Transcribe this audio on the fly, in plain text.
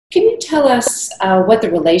Can you tell us what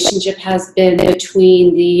the relationship has been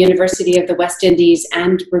between the University of the West Indies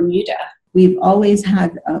and Bermuda? We've always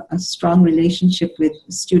had a strong relationship with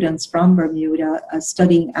students from Bermuda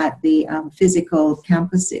studying at the physical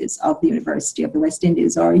campuses of the University of the West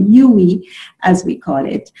Indies, or UWI as we call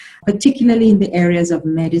it, particularly in the areas of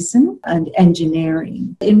medicine and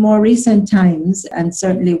engineering. In more recent times, and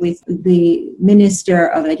certainly with the Minister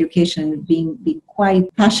of Education being quite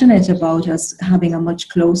passionate about us having a much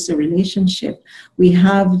closer relationship, we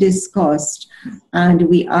have discussed and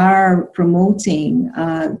we are promoting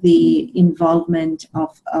the involvement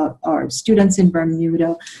of our students in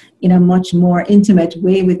Bermuda in a much more intimate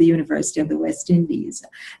way with the University of the West Indies.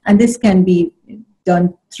 And this can be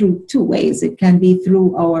done through two ways. It can be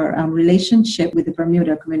through our relationship with the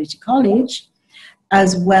Bermuda Community College,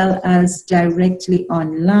 as well as directly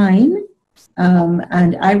online.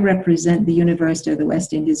 And I represent the University of the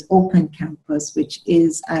West Indies Open Campus, which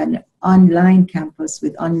is an online campus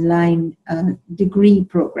with online degree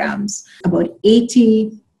programs, about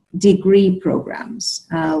 80 degree programs,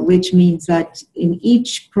 which means that in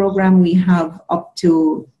each program we have up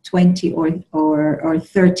to 20 or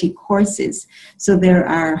 30 courses. So there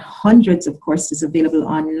are hundreds of courses available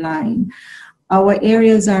online. Our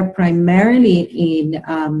areas are primarily in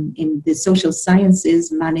the social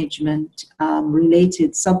sciences, management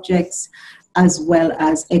related subjects, as well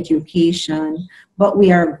as education. But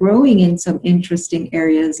we are growing in some interesting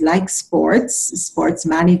areas like sports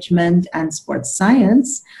management, and sports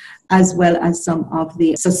science, as well as some of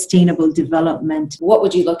the sustainable development. What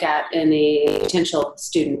would you look at in a potential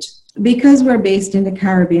student? Because we're based in the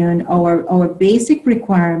Caribbean, our basic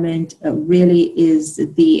requirement really is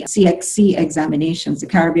the CXC examinations, the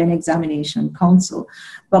Caribbean Examination Council.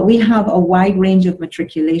 But we have a wide range of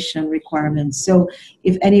matriculation requirements. So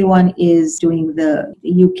if anyone is doing the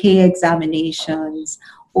UK examinations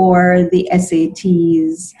or the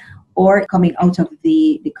SATs, or coming out of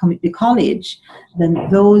the college, then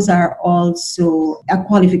those are also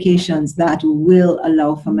qualifications that will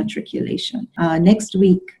allow for matriculation. Next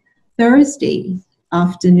week, Thursday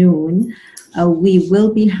afternoon, we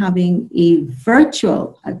will be having a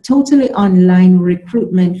virtual, totally online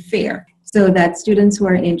recruitment fair, so that students who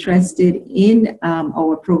are interested in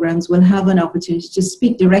our programs will have an opportunity to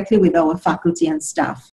speak directly with our faculty and staff.